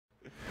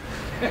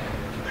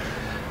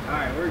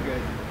Alright, we're good.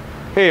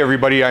 Hey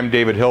everybody, I'm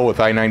David Hill with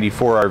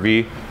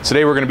I-94RV.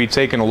 Today we're going to be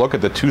taking a look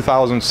at the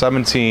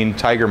 2017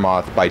 Tiger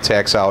Moth by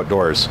Taxa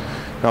Outdoors.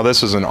 Now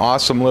this is an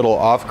awesome little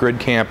off-grid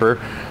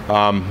camper.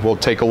 We'll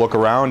take a look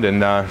around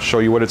and show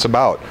you what it's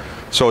about.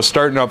 So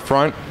starting up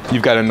front,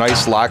 you've got a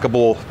nice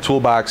lockable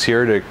toolbox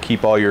here to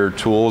keep all your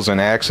tools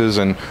and axes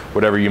and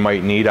whatever you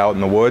might need out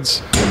in the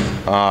woods.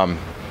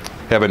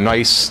 Have a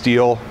nice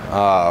steel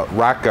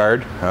rock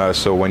guard,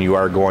 so when you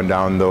are going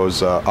down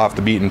those off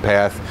the beaten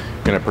path,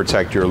 you're going to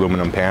protect your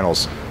aluminum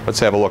panels.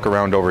 Let's have a look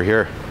around over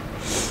here.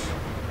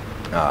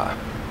 Up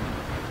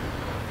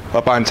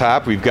on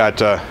top, we've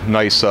got a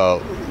nice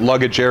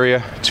luggage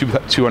area,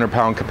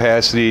 200-pound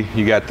capacity.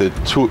 You got the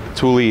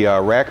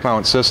Thule rack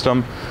mount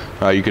system.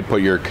 You could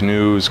put your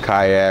canoes,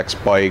 kayaks,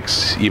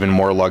 bikes, even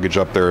more luggage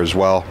up there as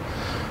well.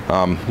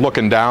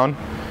 Looking down,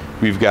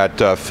 we've got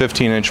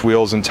 15-inch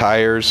wheels and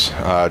tires,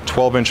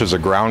 12 inches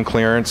of ground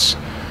clearance.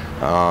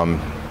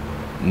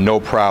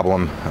 No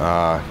problem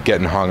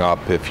getting hung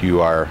up if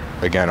you are,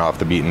 again, off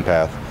the beaten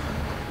path.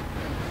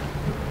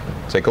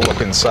 Take a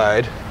look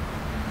inside.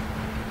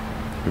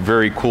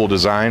 Very cool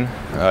design.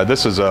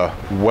 This is a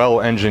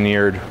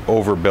well-engineered,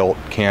 overbuilt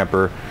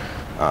camper.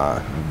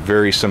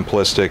 Very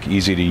simplistic,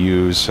 easy to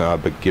use,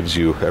 but gives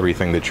you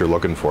everything that you're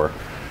looking for.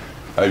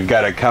 You've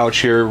got a couch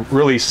here,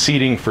 really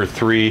seating for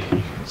three.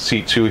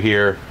 Seat two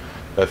here,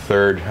 a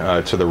third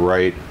to the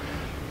right.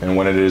 And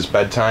when it is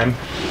bedtime,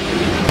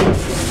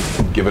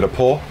 give it a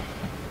pull,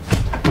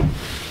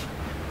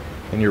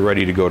 and you're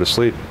ready to go to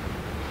sleep.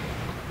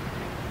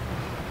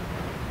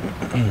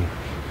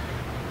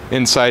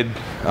 Inside,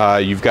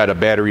 you've got a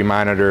battery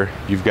monitor.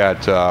 You've got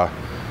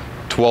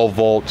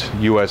 12-volt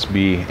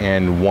USB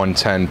and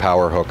 110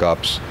 power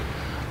hookups.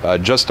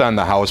 Just on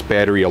the house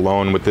battery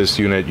alone with this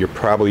unit, you're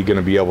probably going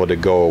to be able to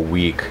go a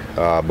week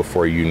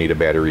before you need a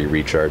battery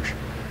recharge.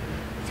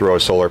 Throw a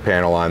solar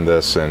panel on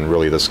this and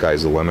really the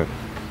sky's the limit.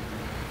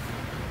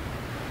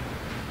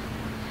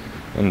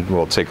 And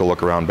we'll take a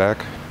look around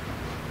back.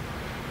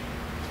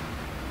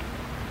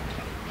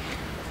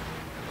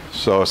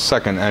 So,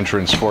 second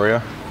entrance for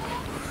you.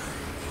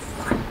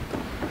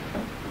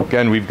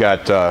 Again, we've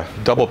got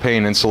double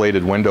pane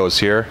insulated windows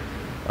here.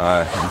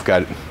 We've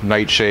got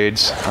night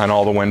shades on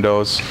all the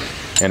windows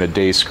and a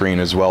day screen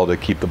as well to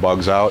keep the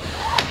bugs out.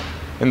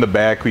 In the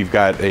back, we've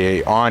got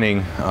a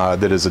awning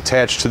that is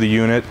attached to the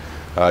unit.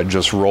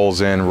 Just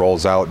rolls in,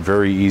 rolls out,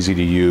 very easy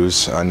to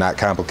use, not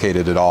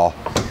complicated at all.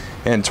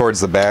 And towards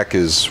the back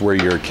is where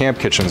your camp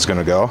kitchen is going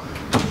to go.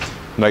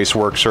 Nice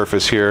work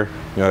surface here.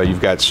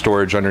 You've got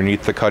storage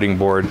underneath the cutting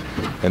board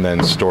and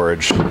then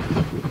storage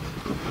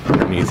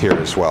underneath here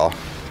as well.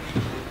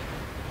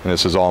 And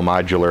this is all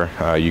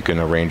modular. You can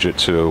arrange it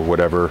to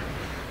whatever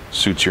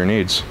suits your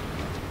needs.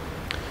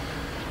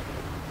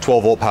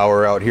 12-volt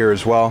power out here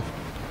as well,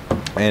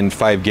 and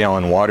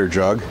 5-gallon water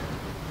jug.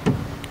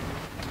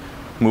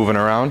 Moving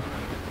around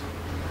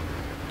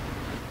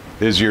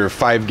is your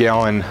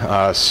 5-gallon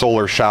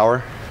solar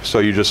shower. So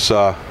you just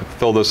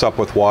fill this up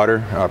with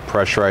water,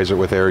 pressurize it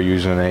with air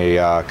using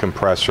a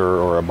compressor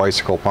or a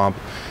bicycle pump,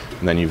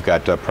 and then you've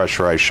got a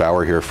pressurized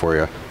shower here for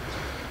you.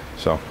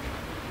 So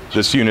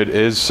this unit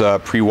is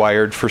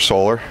pre-wired for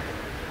solar.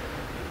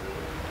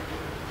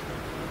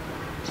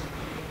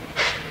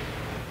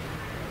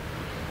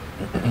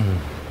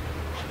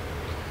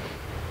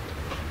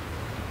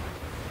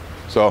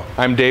 So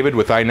I'm David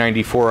with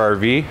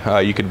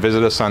I-94RV. You can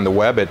visit us on the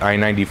web at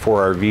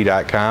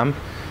i94rv.com.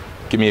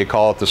 Give me a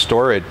call at the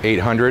store at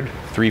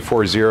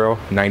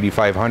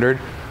 800-340-9500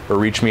 or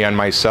reach me on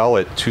my cell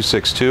at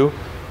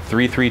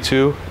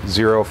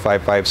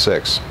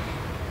 262-332-0556.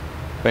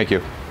 Thank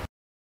you.